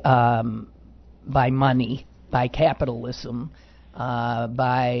by money, by capitalism,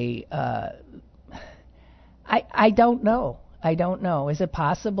 I don't know. I don't know. Is it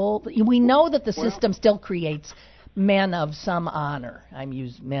possible? We know that the system still creates men of some honor. I'm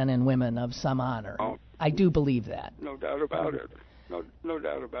using men and women of some honor. Oh, I do believe that. No doubt about it. No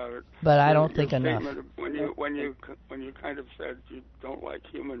doubt about it. But I don't think enough. When you kind of said you don't like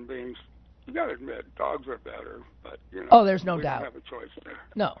human beings, you got to admit dogs are better. But oh, there's no we doubt. Don't have a choice there.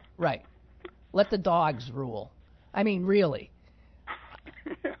 No, right. Let the dogs rule. I mean, really.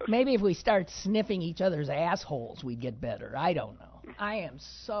 Yes. Maybe if we start sniffing each other's assholes, we'd get better. I don't know. I am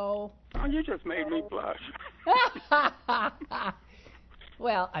so... Oh, you just made me blush.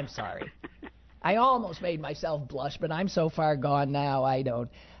 Well, I'm sorry. I almost made myself blush, but I'm so far gone now, I don't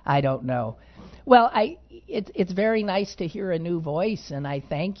know. Well, it's very nice to hear a new voice, and I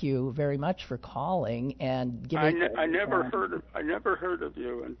thank you very much for calling and giving... I never heard of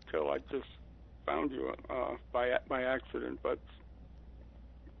you until I just found you by accident, but...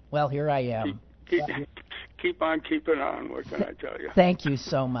 Well, here I am. Keep on keeping on. What can I tell you? Thank you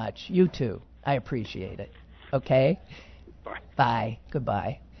so much. You too. I appreciate it. Okay? Bye. Bye.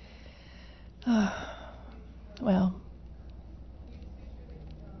 Goodbye. Well,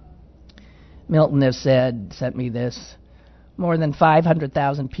 Milton has sent me this. More than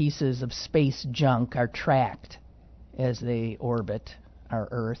 500,000 pieces of space junk are tracked as they orbit our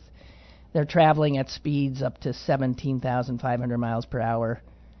Earth. They're traveling at speeds up to 17,500 miles per hour,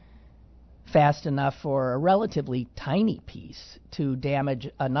 fast enough for a relatively tiny piece to damage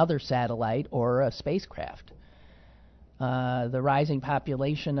another satellite or a spacecraft. The rising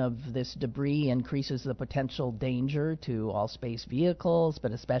population of this debris increases the potential danger to all space vehicles,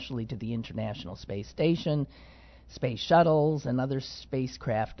 but especially to the International Space Station, space shuttles, and other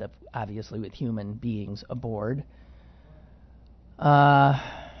spacecraft, obviously with human beings aboard.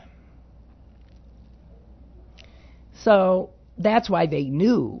 So that's why they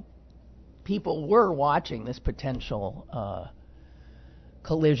knew people were watching this potential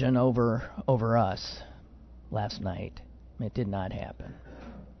collision over us last night. It did not happen.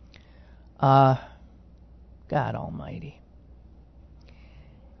 God Almighty.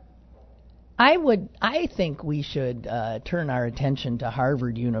 I think we should turn our attention to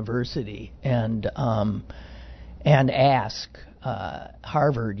Harvard University and ask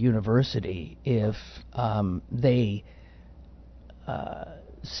Harvard University if they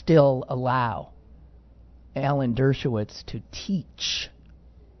still allow Alan Dershowitz to teach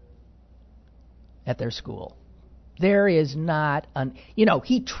at their school. There is not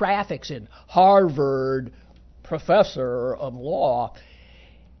he traffics in Harvard professor of law.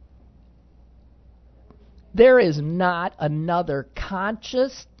 There is not another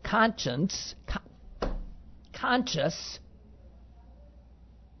conscious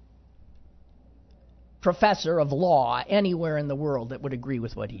professor of law anywhere in the world that would agree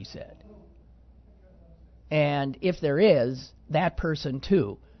with what he said. And if there is, that person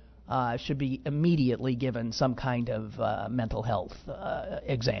too should be immediately given some kind of mental health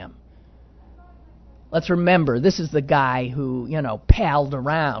exam. Let's remember, this is the guy who, palled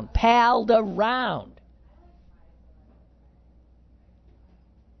around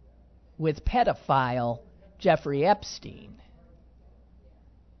with pedophile Jeffrey Epstein.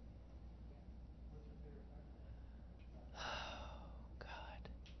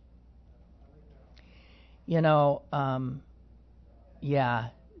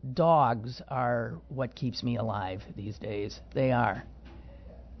 Dogs are what keeps me alive these days. They are.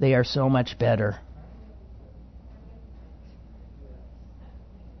 They are so much better.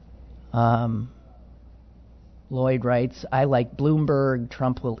 Lloyd writes, I like Bloomberg.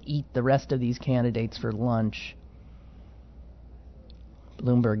 Trump will eat the rest of these candidates for lunch.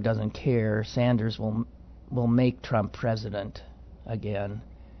 Bloomberg doesn't care. Sanders will make Trump president again.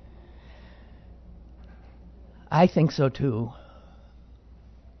 I think so too.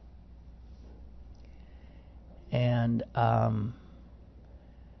 And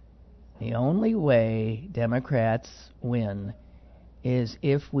the only way Democrats win is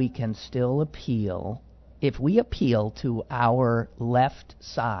if we can still appeal, if we appeal to our left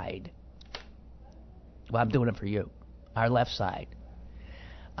side. Well, I'm doing it for you, our left side.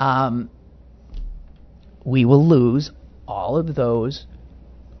 We will lose all of those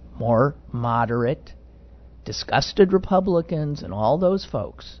more moderate, disgusted Republicans and all those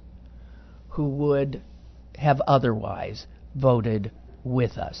folks who would have otherwise voted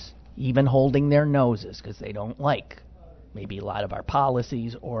with us, even holding their noses because they don't like maybe a lot of our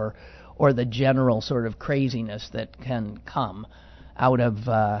policies or the general sort of craziness that can come out of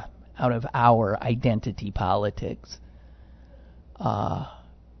our identity politics. I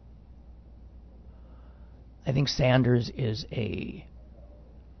think Sanders is a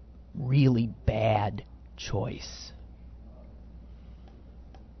really bad choice.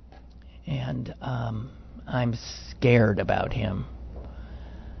 And I'm scared about him.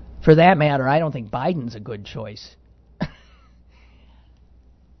 For that matter, I don't think Biden's a good choice.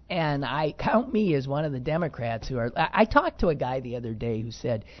 And I count me as one of the Democrats who are... I talked to a guy the other day who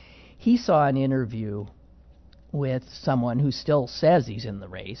said he saw an interview with someone who still says he's in the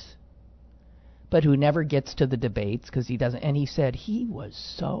race, but who never gets to the debates because he doesn't... And he said he was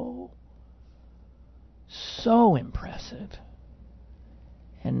so impressive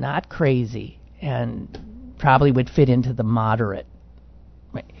and not crazy and probably would fit into the moderate.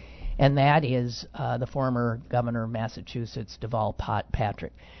 And that is the former governor of Massachusetts, Deval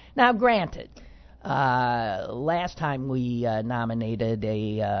Patrick. Now, granted, last time we nominated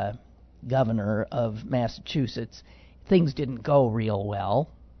a governor of Massachusetts, things didn't go real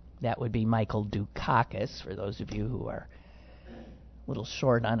well. That would be Michael Dukakis, for those of you who are a little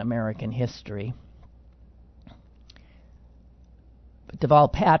short on American history. But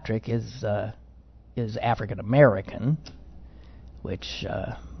Deval Patrick is African American, which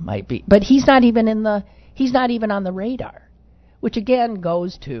might be, but he's not even on the radar, which again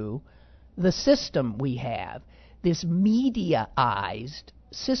goes to the system we have, this mediaized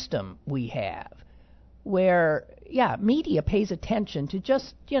system we have, where, media pays attention to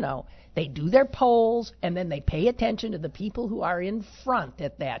just, they do their polls and then they pay attention to the people who are in front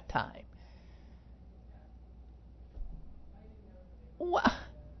at that time.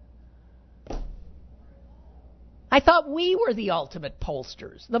 I thought we were the ultimate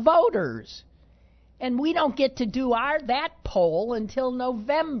pollsters, the voters. And we don't get to do that poll until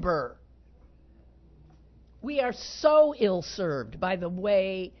November. We are so ill-served by the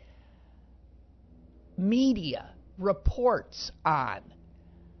way media reports on.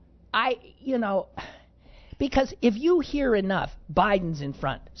 Because if you hear enough, Biden's in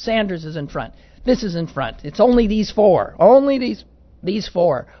front, Sanders is in front, this is in front, it's only these four, these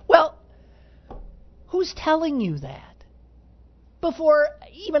four. Well, who's telling you that? Before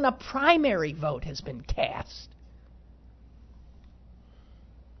even a primary vote has been cast.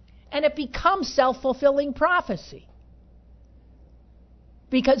 And it becomes self-fulfilling prophecy.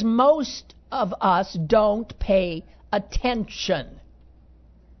 Because most of us don't pay attention.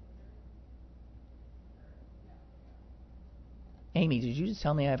 Amy, did you just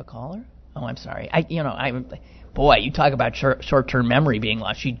tell me I have a caller? Oh, I'm sorry. Boy, you talk about short-term memory being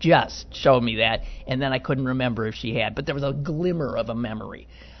lost. She just showed me that, and then I couldn't remember if she had. But there was a glimmer of a memory.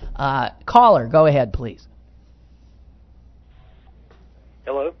 Caller, go ahead, please.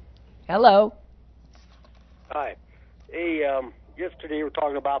 Hello? Hello. Hi. Hey, yesterday we were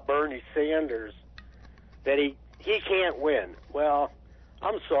talking about Bernie Sanders, that he can't win. Well,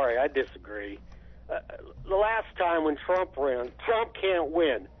 I'm sorry, I disagree. The last time when Trump ran, Trump can't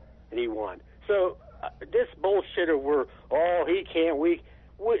win, and he won. So this bullshit of he can't,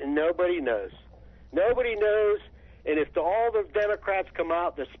 nobody knows. Nobody knows, and if all the Democrats come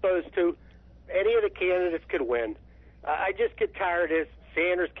out, they're supposed to, any of the candidates could win. I just get tired of this.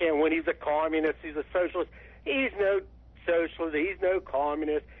 Sanders can't win. He's a communist. He's a socialist. He's no socialist. He's no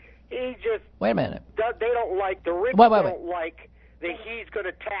communist. He just... Wait a minute. They don't like, the rich don't like that he's going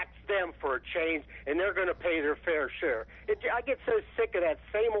to tax them for a change, and they're going to pay their fair share. I get so sick of that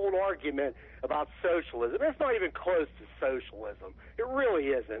same old argument about socialism. It's not even close to socialism. It really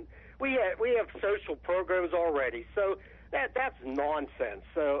isn't. We have social programs already, so that's nonsense.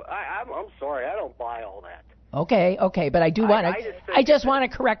 So I'm sorry, I don't buy all that. Okay, but I do want to. I just want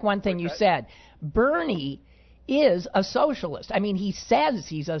to correct one thing you said. Bernie is a socialist. I mean, he says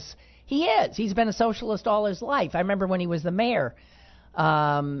he is. He's been a socialist all his life. I remember when he was the mayor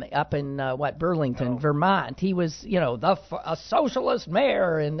up in Burlington, Vermont. He was, a socialist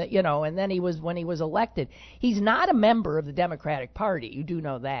mayor, and and then when he was elected, he's not a member of the Democratic Party. You do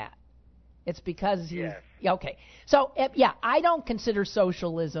know that. It's because he's... Yes. Okay. So, I don't consider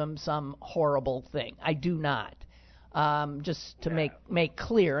socialism some horrible thing. I do not. Just to make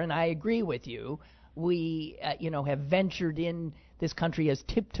clear, and I agree with you, we, have ventured in, this country has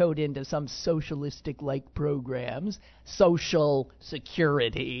tiptoed into some socialistic-like programs, Social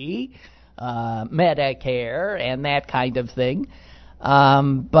Security, Medicare, and that kind of thing.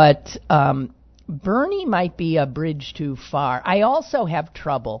 But Bernie might be a bridge too far. I also have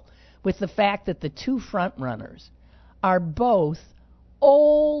trouble with the fact that the two front runners are both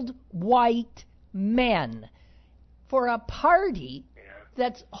old white men for a party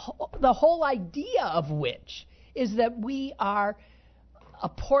that's the whole idea of which is that we are a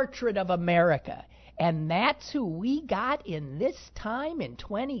portrait of America. And that's who we got in this time in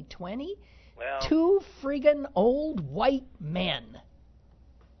 2020? Well, two friggin' old white men.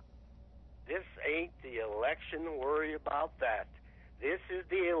 This ain't the election. Worry about that. This is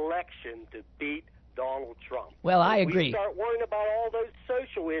the election to beat Donald Trump. Well, I agree. We start worrying about all those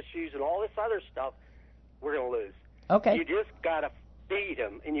social issues and all this other stuff, we're going to lose. Okay. You just got to beat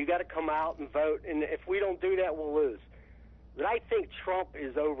him, and you got to come out and vote. And if we don't do that, we'll lose. But I think Trump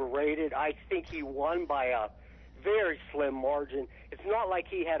is overrated. I think he won by a very slim margin. It's not like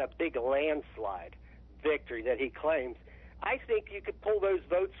he had a big landslide victory that he claims. I think you could pull those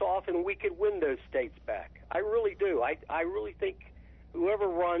votes off, and we could win those states back. I really do. I really think whoever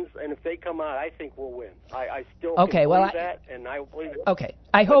runs, and if they come out, I think we'll win. I still believe that, and I believe it. Okay.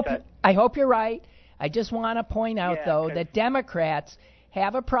 I hope you're right. I just want to point out, though, that Democrats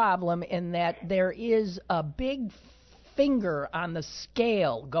have a problem in that there is a big finger on the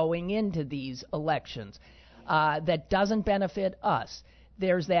scale going into these elections that doesn't benefit us.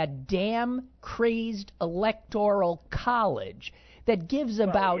 There's that damn crazed electoral college that gives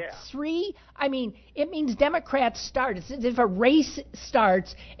about it means Democrats start. It's as if a race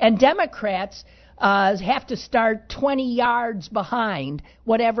starts and Democrats have to start 20 yards behind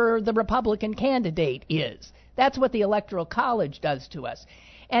whatever the Republican candidate is. That's what the Electoral College does to us.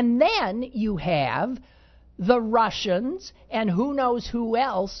 And then you have the Russians and who knows who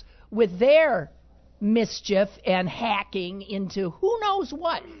else with their mischief and hacking into who knows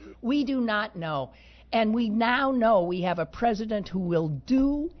what. We do not know. And we now know we have a president who will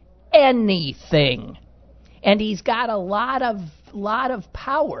do anything. And he's got a lot of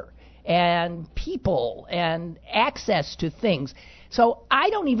power and people and access to things. So I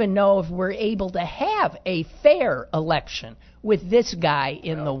don't even know if we're able to have a fair election with this guy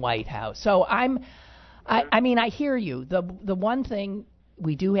in the White House. So I mean, I hear you. The one thing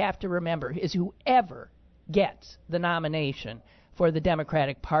we do have to remember is whoever gets the nomination for the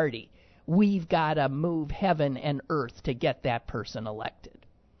Democratic Party, we've got to move heaven and earth to get that person elected.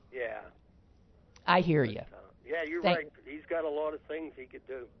 Yeah. I hear you. Yeah, you're right. He's got a lot of things he could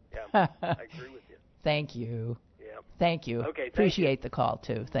do. Yeah, I agree with you. Thank you. Yeah. Thank you. Okay, Appreciate the call,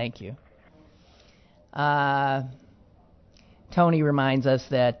 too. Thank you. Tony reminds us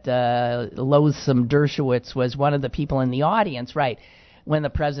that Loathsome Dershowitz was one of the people in the audience, right, when the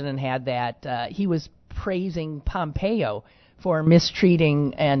president had that. He was praising Pompeo for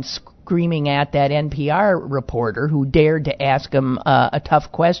mistreating and screaming at that NPR reporter who dared to ask him a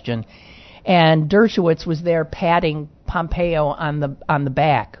tough question. And Dershowitz was there patting Pompeo on the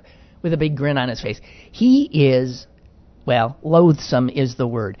back with a big grin on his face. He is, well, loathsome is the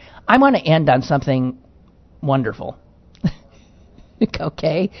word. I want to end on something wonderful.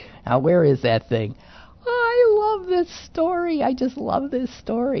 Okay? Now, where is that thing? I love this story. I just love this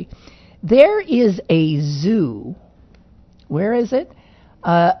story. There is a zoo. Where is it?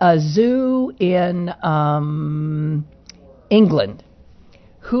 A zoo in England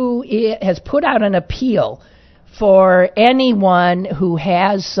who has put out an appeal for anyone who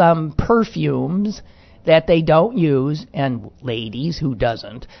has some perfumes that they don't use, and ladies who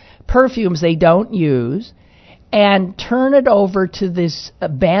doesn't, perfumes they don't use, and turn it over to this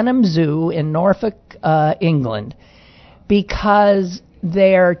Banham Zoo in Norfolk, England, because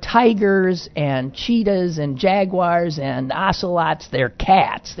their tigers and cheetahs and jaguars and ocelots, their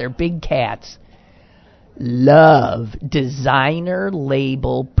cats, their big cats, love designer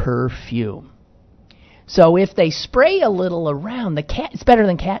label perfume. So if they spray a little around, it's better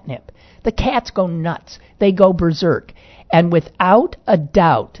than catnip. The cats go nuts. They go berserk. And without a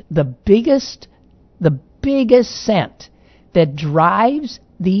doubt, the biggest scent that drives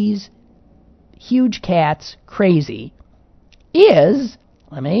these huge cats crazy is,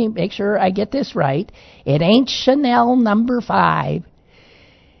 let me make sure I get this right, it ain't Chanel number 5.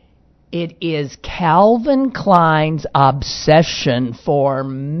 It is Calvin Klein's obsession for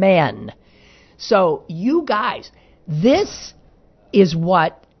men. So you guys, this is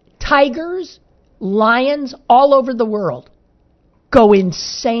what tigers, lions all over the world go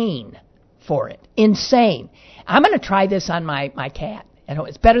insane for it. Insane. I'm going to try this on my cat.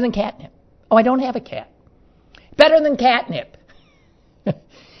 It's better than catnip. Oh, I don't have a cat. Better than catnip.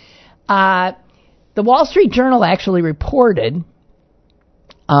 The Wall Street Journal actually reported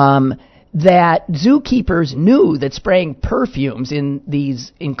that zookeepers knew that spraying perfumes in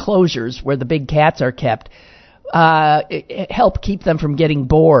these enclosures where the big cats are kept help keep them from getting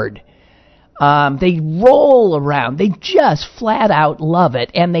bored. They roll around. They just flat out love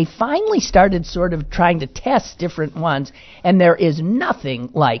it. And they finally started sort of trying to test different ones. And there is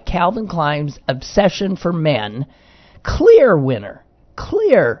nothing like Calvin Klein's obsession for men. Clear winner.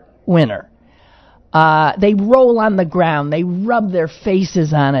 They roll on the ground. They rub their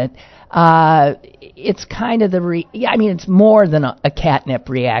faces on it. It's kind of it's more than a catnip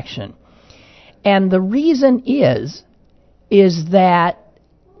reaction. And the reason is that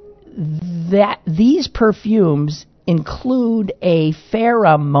these perfumes include a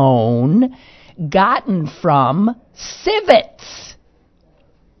pheromone gotten from civets.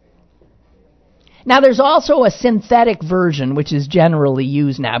 Now, there's also a synthetic version, which is generally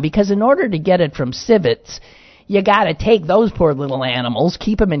used now, because in order to get it from civets, you got to take those poor little animals,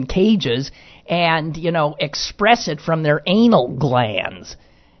 keep them in cages, and, express it from their anal glands.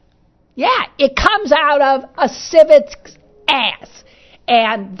 Yeah, it comes out of a civet's ass.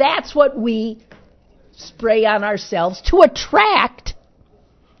 And that's what we spray on ourselves to attract.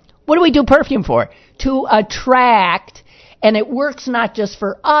 What do we do perfume for? To attract. And it works not just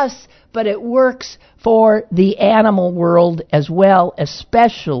for us, but it works for the animal world as well,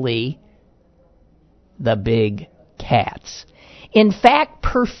 especially the big cats. In fact,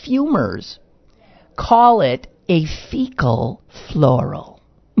 perfumers call it a fecal floral.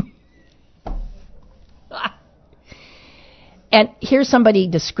 And here's somebody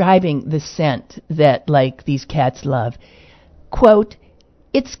describing the scent that, these cats love. Quote,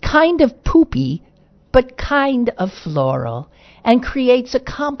 "It's kind of poopy, but kind of floral, and creates a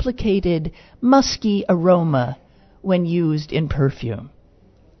complicated, musky aroma when used in perfume.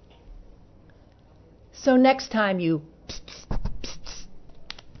 So next time you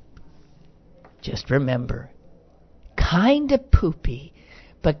just remember, kind of poopy,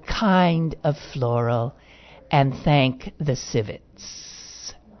 but kind of floral, and thank the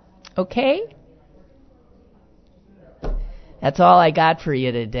civets. Okay? That's all I got for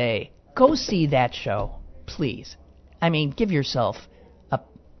you today. Go see that show, please. I mean, give yourself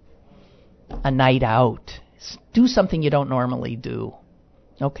a night out. Do something you don't normally do.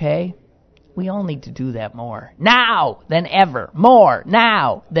 Okay? We all need to do that more. Now than ever. More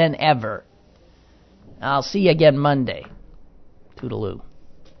now than ever. I'll see you again Monday. Toodaloo.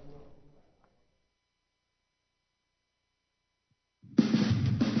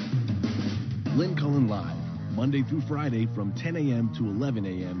 Lynn Cullen Live, Monday through Friday from 10 a.m. to 11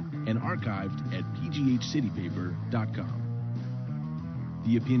 a.m. and archived at pghcitypaper.com.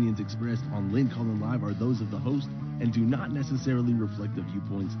 The opinions expressed on Lynn Cullen Live are those of the host and do not necessarily reflect the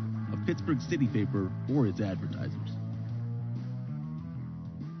viewpoints of Pittsburgh City Paper or its advertisers.